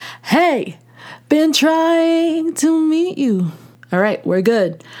Hey, been trying to meet you. All right, we're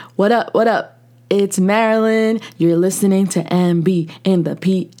good. What up? What up? It's Marilyn. You're listening to MB in the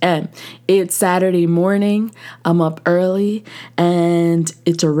PM. It's Saturday morning. I'm up early and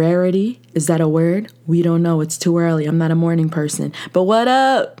it's a rarity. Is that a word? We don't know. It's too early. I'm not a morning person. But what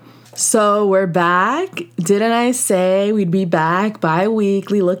up? So we're back. Didn't I say we'd be back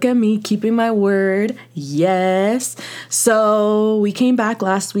bi-weekly? Look at me, keeping my word. Yes. So we came back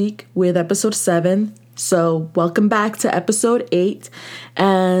last week with episode 7. So welcome back to episode 8.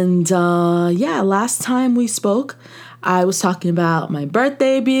 And last time we spoke, I was talking about my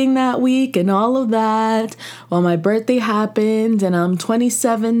birthday being that week and all of that. Well, my birthday happened and I'm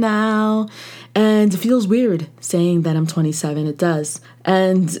 27 now. And it feels weird saying that I'm 27. It does.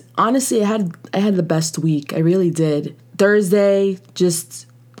 And honestly, I had the best week. I really did. Thursday, just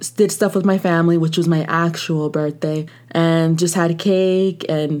did stuff with my family, which was my actual birthday, and just had cake.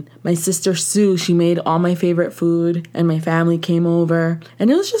 And my sister Sue, she made all my favorite food, and my family came over, and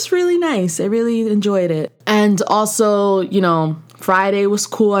it was just really nice. I really enjoyed it. And also, Friday was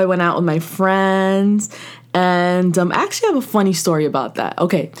cool. I went out with my friends, and I actually have a funny story about that.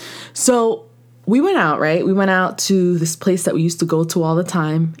 Okay, so we went out, right? We went out to this place that we used to go to all the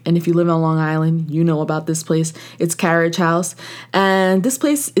time. And if you live on Long Island, you know about this place. It's Carriage House. And this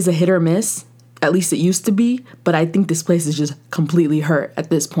place is a hit or miss. At least it used to be. But I think this place is just completely hurt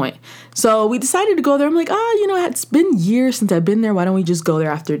at this point. So we decided to go there. I'm like, it's been years since I've been there. Why don't we just go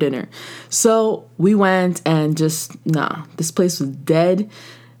there after dinner? So we went and this place was dead.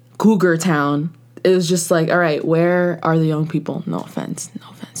 Cougar Town. It was just like, all right, where are the young people? No offense.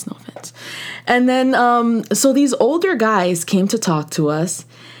 And then, so these older guys came to talk to us,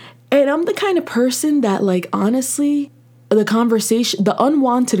 and I'm the kind of person that, honestly, the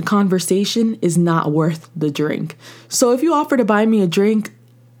unwanted conversation is not worth the drink. So if you offer to buy me a drink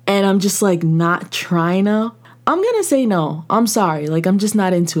and I'm just not trying to, I'm going to say no. I'm sorry. I'm just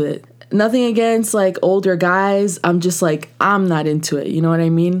not into it. Nothing against older guys. I'm just I'm not into it. You know what I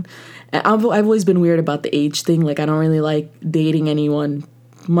mean? I've always been weird about the age thing. I don't really like dating anyone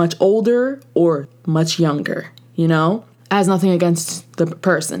much older or much younger, has nothing against the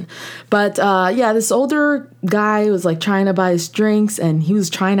person. But this older guy was trying to buy us drinks, and he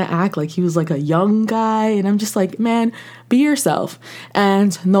was trying to act like he was a young guy, and I'm just man, be yourself,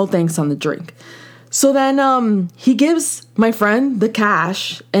 and no thanks on the drink. So then he gives my friend the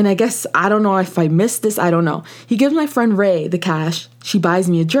cash, and I guess, I don't know if I missed this, I don't know. He gives my friend Ray the cash. She buys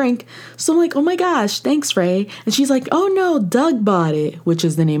me a drink. So I'm like, oh my gosh, thanks, Ray. And she's like, oh no, Doug bought it, which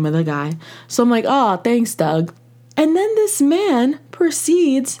is the name of the guy. So I'm like, oh, thanks, Doug. And then this man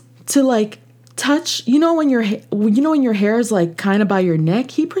proceeds to touch, when your hair is kind of by your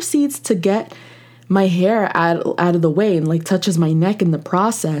neck, he proceeds to get my hair out of the way and touches my neck in the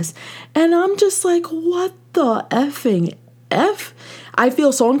process. And I'm just what the effing F? I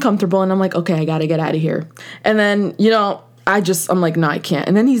feel so uncomfortable, and I'm like, okay, I gotta get out of here. And then, I'm like, no, I can't.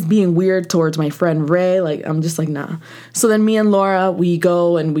 And then he's being weird towards my friend Ray. I'm just nah. So then me and Laura, we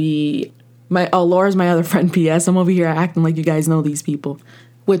go and Laura's my other friend, P.S. I'm over here acting like you guys know these people,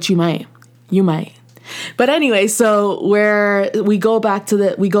 which you might. But anyway, so we go back to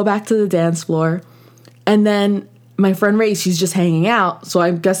the dance floor. And then my friend Ray, she's just hanging out. So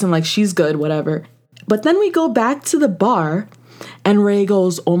I'm guessing she's good, whatever. But then we go back to the bar, and Ray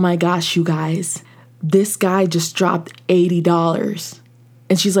goes, oh my gosh, you guys, this guy just dropped $80.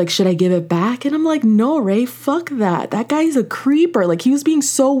 And she's like, should I give it back? And I'm like, no, Ray, fuck that. That guy's a creeper. He was being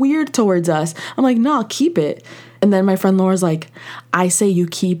so weird towards us. I'm like, no, keep it. And then my friend Laura's like, I say you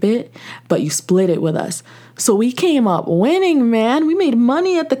keep it, but you split it with us. So we came up winning, man. We made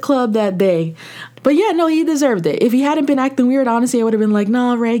money at the club that day. But yeah, no, he deserved it. If he hadn't been acting weird, honestly, I would have been like,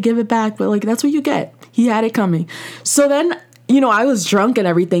 no, Ray, give it back. But that's what you get. He had it coming. So then, I was drunk and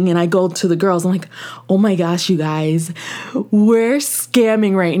everything, and I go to the girls. I'm like, oh my gosh, you guys, we're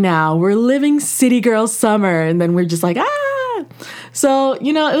scamming right now. We're living city girl summer. And then we're just ah. So,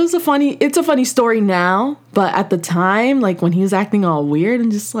 it's a funny story now. But at the time, when he was acting all weird,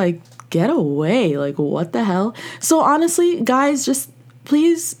 and just get away. What the hell? So honestly, guys, just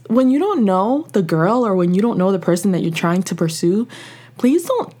please, when you don't know the girl or when you don't know the person that you're trying to pursue, please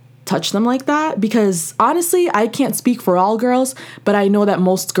don't touch them like that. Because honestly, I can't speak for all girls, but I know that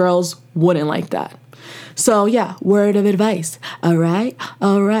most girls wouldn't like that. So yeah, word of advice. All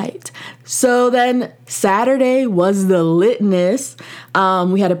right. So then Saturday was the litness.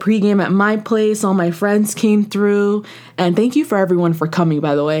 We had a pregame at my place. All my friends came through. And thank you for everyone for coming,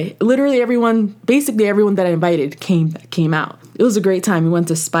 by the way. Literally basically everyone that I invited came out. It was a great time. We went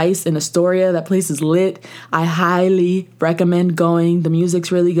to Spice in Astoria. That place is lit. I highly recommend going. The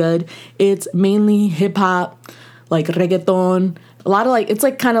music's really good. It's mainly hip hop, like reggaeton. A lot of it's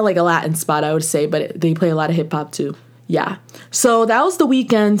like kind of like a Latin spot, I would say, but they play a lot of hip hop too. Yeah. So that was the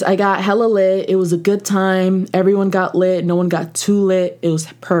weekend. I got hella lit. It was a good time. Everyone got lit. No one got too lit. It was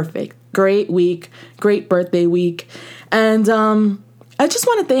perfect. Great week. Great birthday week. And I just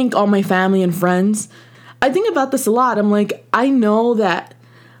want to thank all my family and friends. I think about this a lot. I'm like, I know that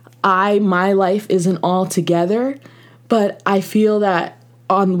my life isn't all together, but I feel that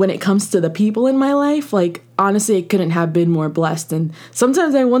when it comes to the people in my life, like honestly, I couldn't have been more blessed. And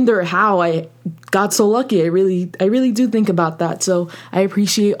sometimes I wonder how I got so lucky. I really do think about that. So I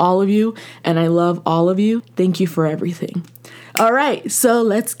appreciate all of you and I love all of you. Thank you for everything. All right, so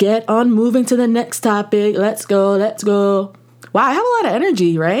let's get on moving to the next topic. Let's go. Wow, I have a lot of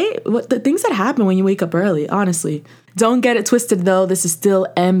energy, right? The things that happen when you wake up early, honestly. Don't get it twisted though. This is still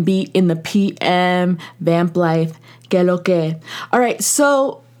MB in the PM, Vamp Life. Que lo que. All right,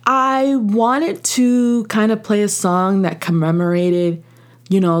 so I wanted to kind of play a song that commemorated,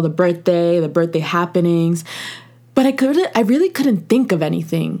 the birthday happenings, but I really couldn't think of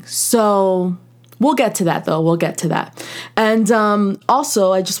anything. So we'll get to that though. And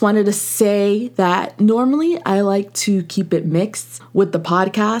also, I just wanted to say that normally I like to keep it mixed with the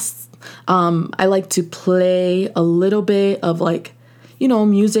podcasts. I like to play a little bit of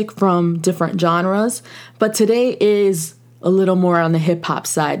music from different genres. But today is a little more on the hip hop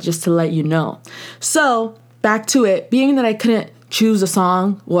side, just to let you know. So back to it, being that I couldn't choose a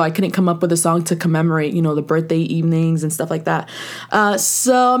song, I couldn't come up with a song to commemorate, the birthday evenings and stuff like that.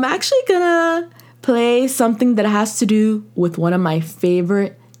 So I'm actually gonna play something that has to do with one of my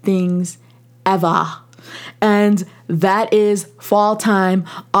favorite things ever. And that is fall time,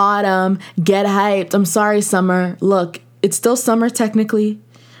 autumn, get hyped. I'm sorry, summer. Look, it's still summer technically,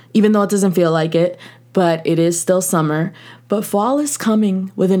 even though it doesn't feel like it, but it is still summer. But fall is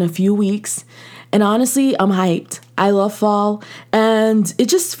coming within a few weeks. And honestly, I'm hyped. I love fall and it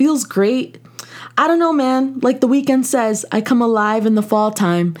just feels great. I don't know, man. Like The Weeknd says, I come alive in the fall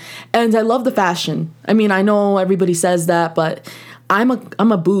time. And I love the fashion. I mean, I know everybody says that, but I'm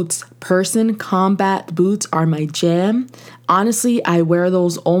a boots person. Combat boots are my jam. Honestly, I wear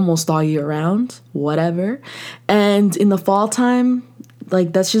those almost all year round, whatever. And in the fall time,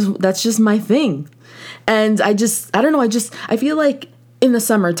 that's just my thing. And I don't know, I feel like in the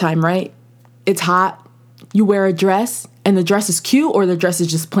summertime, right? It's hot. You wear a dress and the dress is cute or the dress is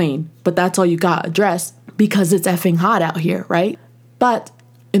just plain, but that's all you got, a dress, because it's effing hot out here, right? But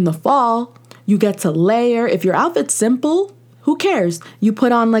in the fall, you get to layer. If your outfit's simple, who cares? You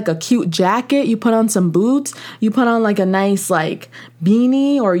put on a cute jacket, you put on some boots, you put on a nice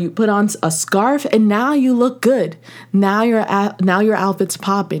beanie, or you put on a scarf, and now you look good. Now your outfit's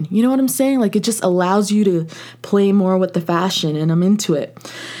popping. You know what I'm saying? It just allows you to play more with the fashion, and I'm into it.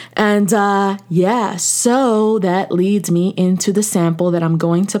 And so that leads me into the sample that I'm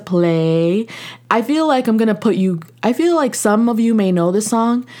going to play. I feel like I feel like some of you may know the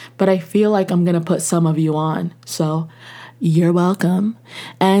song, but I feel like I'm gonna put some of you on. So you're welcome.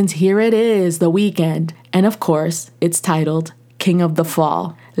 And here it is, The Weeknd. And of course, it's titled King of the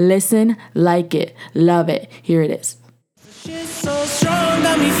Fall. Listen, like it, love it. Here it is. Shit's so strong,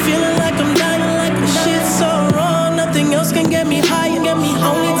 got me feeling like I'm dying, shit's so wrong, nothing else can get me higher,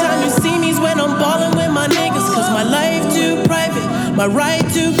 only time you see me is when I'm ballin' with my niggas, cause my life too private, my ride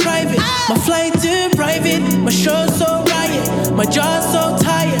too private, my flight too private, my show so riot, my jaw's so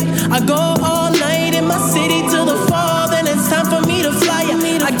tired, I go all night in my city till the fall, then it's time for me to fly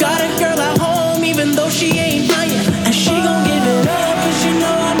it. I got a girl at home even though she ain't mine, and she gon' give it up cause you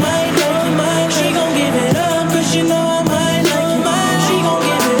know I might like it, she gon' give it up cause you know I might like it, she gon'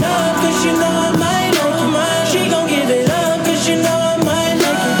 give it up cause you know I might like it, she gon' give it up cause you know I might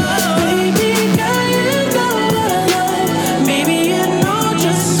like it, baby girl you know what I like, baby you know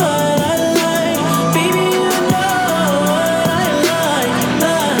just what I like, baby you know what I like.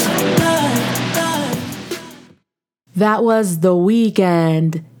 That was The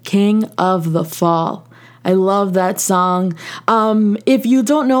Weeknd, King of the Fall. I love that song. If you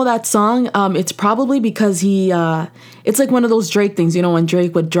don't know that song, it's probably because it's like one of those Drake things, when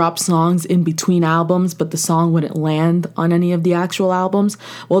Drake would drop songs in between albums, but the song wouldn't land on any of the actual albums.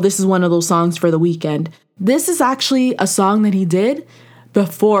 Well, this is one of those songs for The Weeknd. This is actually a song that he did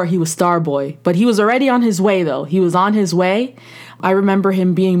before he was Starboy. But he was already on his way, though. He was on his way. I remember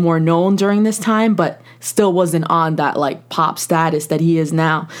him being more known during this time, but still wasn't on that like pop status that he is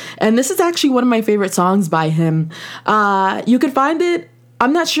now. And this is actually one of my favorite songs by him. You could find it.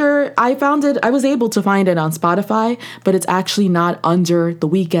 I'm not sure. I was able to find it on Spotify, but it's actually not under The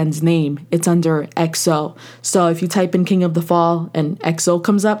Weeknd's name. It's under EXO. So if you type in King of the Fall and EXO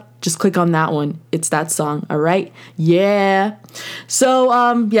comes up, just click on that one. It's that song. All right. Yeah. So,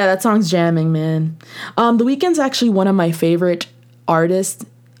 yeah, that song's jamming, man. The Weeknd's actually one of my favorite artists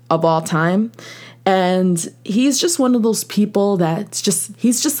of all time. And he's just one of those people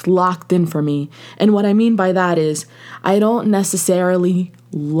he's just locked in for me. And what I mean by that is I don't necessarily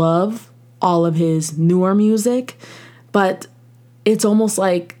love all of his newer music, but it's almost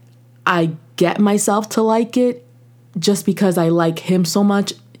like I get myself to like it just because I like him so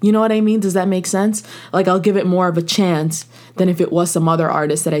much. You know what I mean? Does that make sense? Like I'll give it more of a chance than if it was some other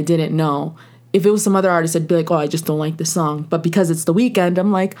artist that I didn't know. If it was some other artist, I'd be like, oh, I just don't like the song. But because it's The Weeknd,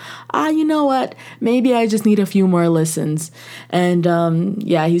 I'm like, you know what? Maybe I just need a few more listens. And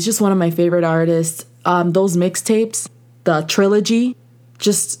yeah, he's just one of my favorite artists. Those mixtapes, the trilogy,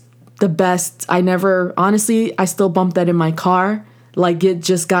 just the best. I still bump that in my car. Like it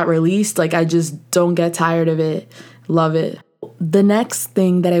just got released. Like I just don't get tired of it. Love it. The next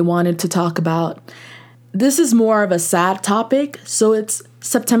thing that I wanted to talk about, this is more of a sad topic. So it's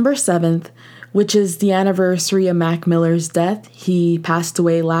September 7th. Which is the anniversary of Mac Miller's death. He passed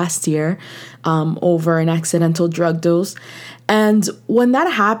away last year over an accidental drug dose. And when that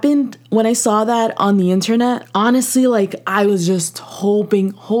happened, when I saw that on the internet, honestly, like I was just hoping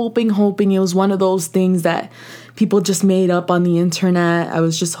it was one of those things that people just made up on the internet. I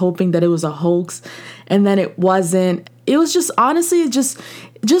was just hoping that it was a hoax, and then it wasn't. It was just honestly just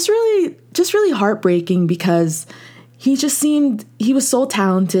really heartbreaking because he was so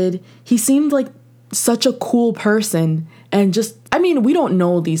talented. He seemed like such a cool person. And we don't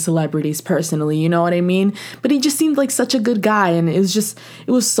know these celebrities personally, you know what I mean? But he just seemed like such a good guy. And it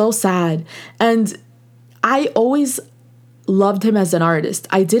was so sad. And I always loved him as an artist.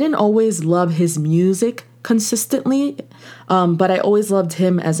 I didn't always love his music consistently, but I always loved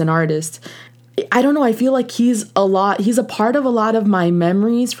him as an artist. I don't know. I feel like he's a part of a lot of my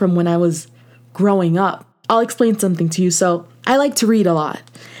memories from when I was growing up. I'll explain something to you. So I like to read a lot.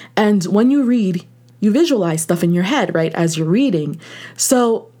 And when you read, you visualize stuff in your head, right, as you're reading.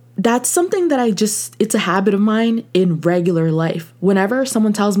 So that's something that it's a habit of mine in regular life. Whenever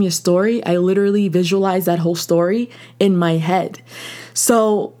someone tells me a story, I literally visualize that whole story in my head.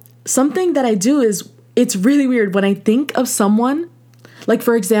 So something that I do is, it's really weird when I think of someone, like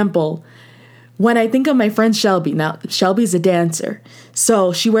for example, when I think of my friend Shelby, now Shelby's a dancer,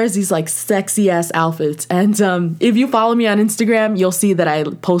 so she wears these like sexy ass outfits. And if you follow me on Instagram, you'll see that I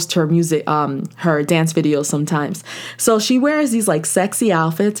post her music, her dance videos sometimes. So she wears these like sexy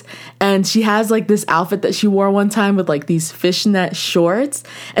outfits, and she has like this outfit that she wore one time with like these fishnet shorts.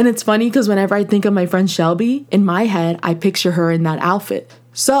 And it's funny because whenever I think of my friend Shelby, in my head, I picture her in that outfit.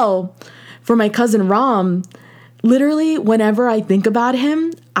 So for my cousin Ram, literally whenever I think about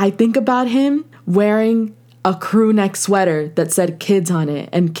him wearing a crew neck sweater that said Kids on it.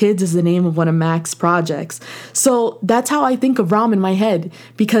 And Kids is the name of one of Mac's projects. So that's how I think of Ram in my head,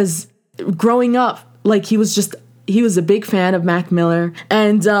 because growing up, like he was a big fan of Mac Miller.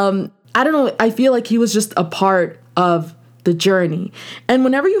 And I don't know, I feel like he was just a part of the journey. And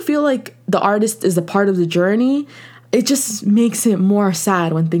whenever you feel like the artist is a part of the journey, it just makes it more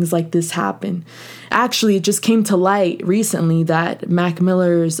sad when things like this happen. Actually, it just came to light recently that Mac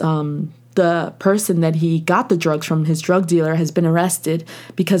Miller's the person that he got the drugs from, his drug dealer, has been arrested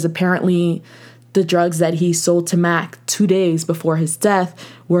because apparently the drugs that he sold to Mac 2 days before his death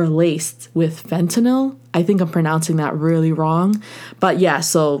were laced with fentanyl. I think I'm pronouncing that really wrong. But yeah,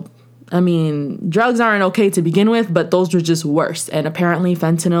 so, I mean, drugs aren't okay to begin with, but those were just worse. And apparently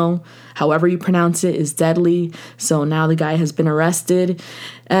fentanyl, however you pronounce it, is deadly. So now the guy has been arrested.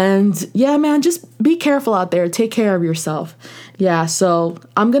 And yeah, man, just be careful out there. Take care of yourself. Yeah, so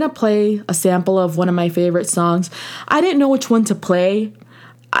I'm going to play a sample of one of my favorite songs. I didn't know which one to play.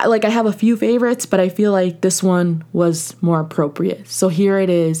 I have a few favorites, but I feel like this one was more appropriate. So here it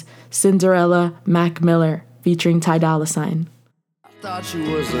is, Cinderella, Mac Miller, featuring Ty Dolla $ign. Thought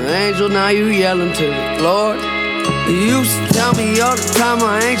you was an angel, now you yelling to the Lord. You used to tell me all the time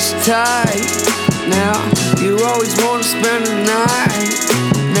I ain't your type. Now you always wanna spend the night.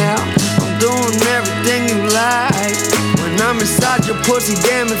 Now I'm doing everything you like. When I'm inside your pussy,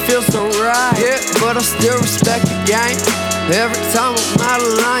 damn, it feels so right. Yeah, but I still respect the game. Every time I'm out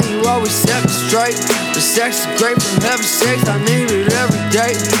of line, you you always set me straight. The sex is great from heaven sakes, I need it every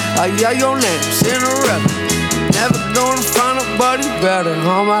day. I yell your name, Cinderella. Never gonna find nobody better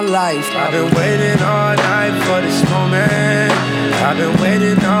all my life. I've been waiting all night for this moment. I've been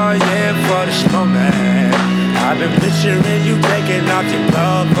waiting all year for this moment. I've been picturing you taking off your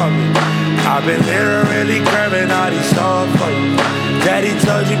glove for me. I've been literally grabbing all these songs for you. Daddy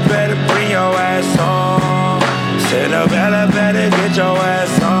told you better bring your ass home. Cinderella better get your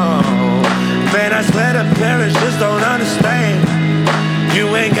ass home. Man, I swear the parents just don't understand.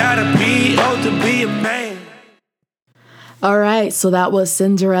 You ain't gotta be old to be a man. All right, so that was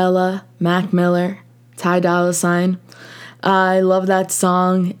Cinderella, Mac Miller, Ty Dolla $ign. I love that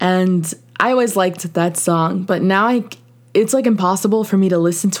song, and I always liked that song, but now it's like impossible for me to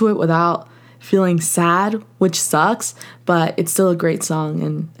listen to it without feeling sad, which sucks, but it's still a great song,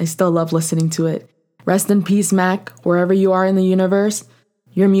 and I still love listening to it. Rest in peace, Mac, wherever you are in the universe,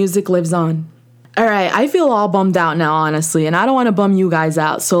 your music lives on. All right, I feel all bummed out now, honestly, and I don't want to bum you guys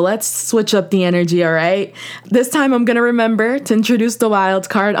out, so let's switch up the energy, all right? This time I'm going to remember to introduce the wild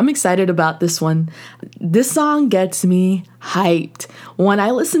card. I'm excited about this one. This song gets me hyped. When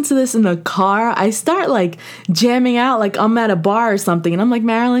I listen to this in the car, I start like jamming out like I'm at a bar or something, and I'm like,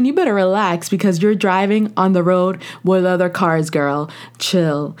 Marilyn, you better relax because you're driving on the road with other cars, girl.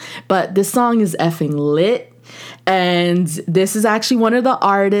 Chill. But this song is effing lit. And this is actually one of the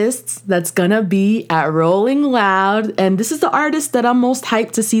artists that's gonna be at Rolling Loud. And this is the artist that I'm most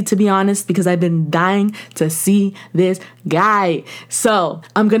hyped to see, to be honest, because I've been dying to see this guy. So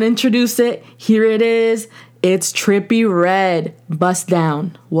I'm gonna introduce it. Here it is. It's Trippie Redd. Bust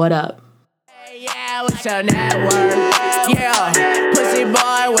Down. What up? Hey, yeah, what's your net worth? Yeah, pussy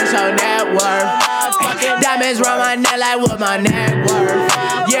boy, what's your net worth? Diamonds round my neck like what my net worth.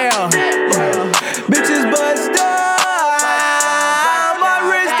 Yeah, bitches bust down. My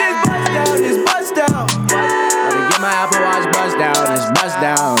wrist is bust down. Wanna get my Apple Watch bust down, it's bust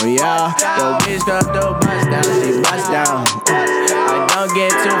down, yeah. Yo, bitch come through bust down, she bust down. I don't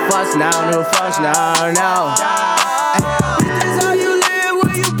get too fussed now, no fuss now, no. This is how you live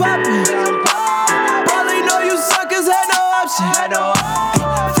when you poppin'. Probably know you suckers had no option.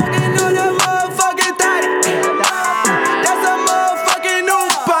 Fucking on that motherfucking thotty. That's a motherfucking new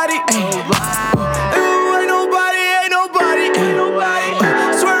body. Ain't nobody.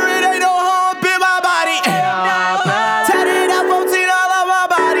 Swear it ain't no hump in my body. Tatted up, 14 all on my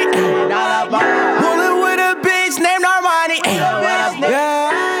body. Pulling with a bitch named Armani.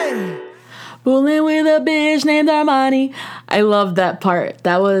 Bullin' with a bitch named Armani. I love that part.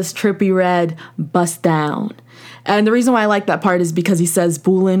 That was Trippie Redd, Bust Down. And the reason why I like that part is because he says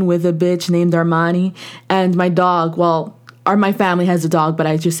bullin' with a bitch named Armani. And my dog, my family has a dog, but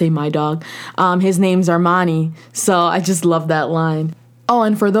I just say my dog. His name's Armani. So I just love that line. Oh,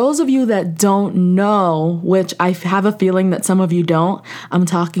 and for those of you that don't know, which I have a feeling that some of you don't, I'm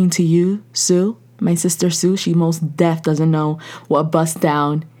talking to you, Sue, my sister Sue. She most def doesn't know what bust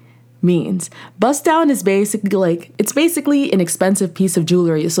down means. Bust down is basically an expensive piece of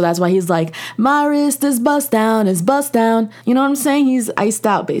jewelry. So that's why he's like, my wrist is bust down. You know what I'm saying? He's iced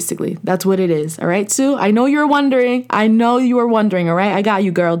out, basically. That's what it is. All right, Sue? I know you were wondering, all right? I got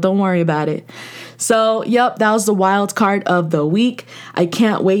you, girl. Don't worry about it. So, yep, that was the wild card of the week. I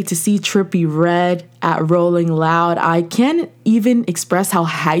can't wait to see Trippie Redd at Rolling Loud. I can't even express how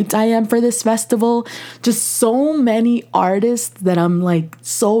hyped I am for this festival. Just so many artists that I'm like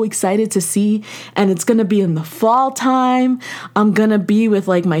so excited to see. And it's going to be in the fall time. I'm going to be with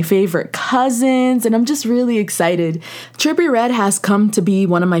like my favorite cousins. And I'm just really excited. Trippie Redd has come to be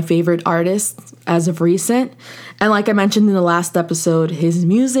one of my favorite artists as of recent. And like I mentioned in the last episode, his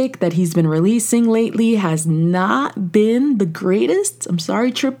music that he's been releasing lately has not been the greatest. I'm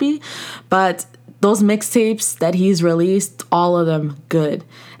sorry, Trippie. But those mixtapes that he's released, all of them good.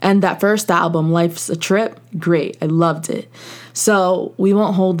 And that first album, Life's a Trip, great. I loved it. So we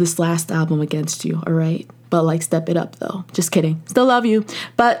won't hold this last album against you, all right? But like step it up though. Just kidding. Still love you.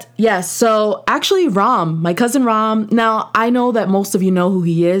 But yes, so actually Rom, my cousin Rom. Now I know that most of you know who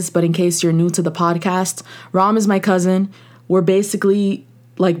he is, but in case you're new to the podcast, Rom is my cousin. We're basically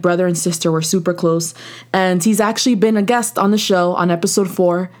like brother and sister. We're super close. And he's actually been a guest on the show on episode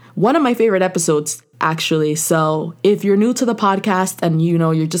 4. One of my favorite episodes, actually. So if you're new to the podcast and you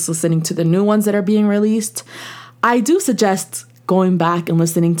know you're just listening to the new ones that are being released, I do suggest going back and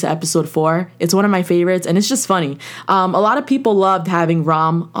listening to episode 4. It's one of my favorites, and it's just funny. A lot of people loved having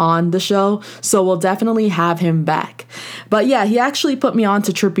Rom on the show, so we'll definitely have him back. But yeah, he actually put me on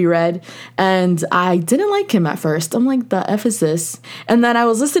to Trippie Redd, and I didn't like him at first. I'm like, the F is this? And then I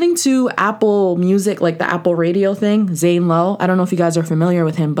was listening to Apple Music, like the Apple Radio thing, Zane Lowe. I don't know if you guys are familiar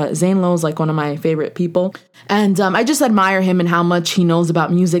with him, but Zane Lowe is like one of my favorite people. And I just admire him and how much he knows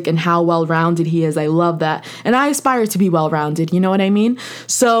about music and how well-rounded he is. I love that. And I aspire to be well-rounded, you know what I mean?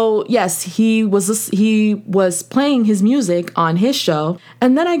 So yes, he was playing his music on his show.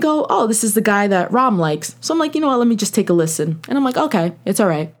 And then I go, oh, this is the guy that Rom likes. So I'm like, you know what, let me just take a listen. And I'm like, okay, it's all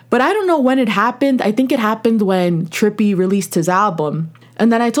right. But I don't know when it happened. I think it happened when Trippie released his album.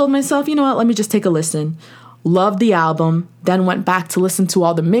 And then I told myself, you know what, let me just take a listen. Loved the album, then went back to listen to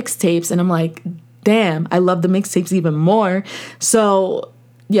all the mixtapes. And I'm like, damn, I love the mixtapes even more. So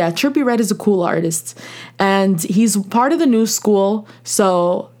yeah, Trippie Redd is a cool artist, and he's part of the new school.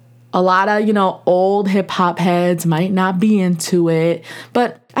 So a lot of, old hip hop heads might not be into it,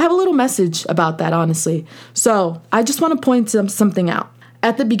 but I have a little message about that, honestly. So I just want to point something out.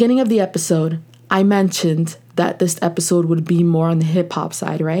 At the beginning of the episode, I mentioned that this episode would be more on the hip hop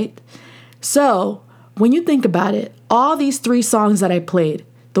side, right? So when you think about it, all these 3 songs that I played,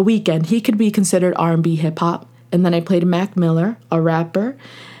 The Weeknd, he could be considered R&B hip hop. And then I played Mac Miller, a rapper,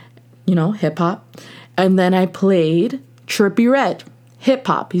 hip hop. And then I played Trippie Redd, hip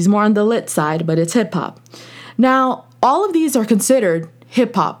hop. He's more on the lit side, but it's hip hop. Now, all of these are considered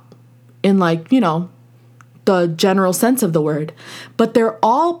hip hop in the general sense of the word, but they're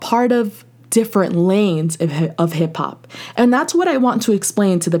all part of different lanes of hip hop. And that's what I want to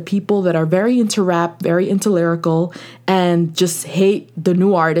explain to the people that are very into rap, very into lyrical, and just hate the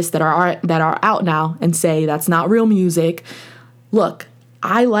new artists that are out now and say that's not real music. Look,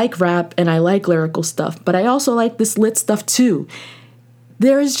 I like rap and I like lyrical stuff, but I also like this lit stuff too.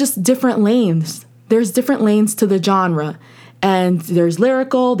 There's just different lanes. There's different lanes to the genre. And there's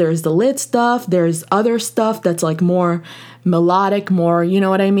lyrical, there's the lit stuff, there's other stuff that's like more melodic, more, you know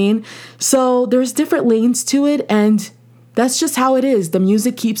what I mean? So there's different lanes to it, and that's just how it is. The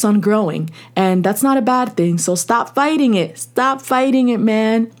music keeps on growing, and that's not a bad thing. So stop fighting it. Stop fighting it,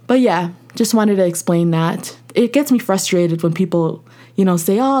 man. But yeah, just wanted to explain that. It gets me frustrated when people,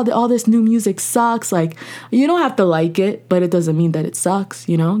 say, oh, all this new music sucks. Like, you don't have to like it, but it doesn't mean that it sucks,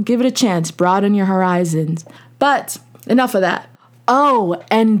 Give it a chance. Broaden your horizons. But enough of that. Oh,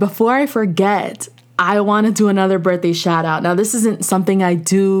 and before I forget, I want to do another birthday shout out. Now, this isn't something I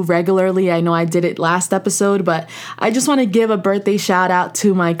do regularly. I know I did it last episode, but I just want to give a birthday shout out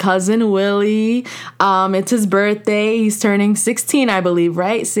to my cousin, Willie. It's his birthday. He's turning 16, I believe,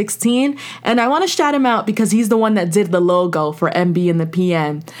 right? 16. And I want to shout him out because he's the one that did the logo for MB in the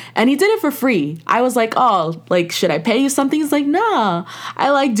PM. And he did it for free. I was like, oh, should I pay you something? He's like, nah,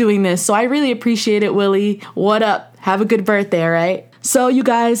 I like doing this. So I really appreciate it, Willie. What up? Have a good birthday, all right? So you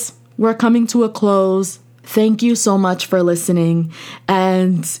guys, we're coming to a close. Thank you so much for listening.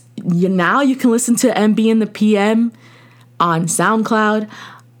 And now you can listen to MB in the PM on SoundCloud,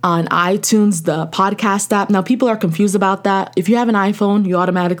 on iTunes, the podcast app. Now, people are confused about that. If you have an iPhone, you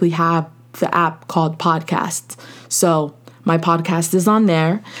automatically have the app called Podcast. So my podcast is on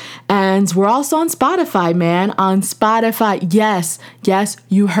there. And we're also on Spotify, man. On Spotify. Yes,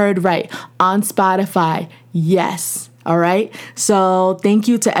 you heard right. On Spotify. Yes. All right. So thank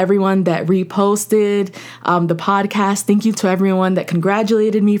you to everyone that reposted the podcast. Thank you to everyone that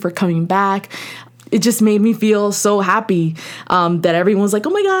congratulated me for coming back. It just made me feel so happy that everyone's like, oh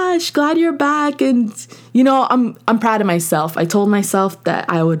my gosh, glad you're back. And, I'm proud of myself. I told myself that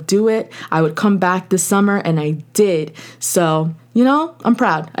I would do it. I would come back this summer, and I did. So, I'm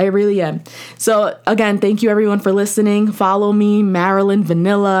proud. I really am. So again, thank you everyone for listening. Follow me, Marilyn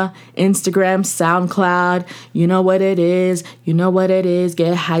Vanilla, Instagram, SoundCloud. You know what it is.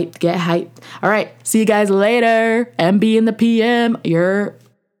 Get hyped. All right. See you guys later. MB in the PM. You're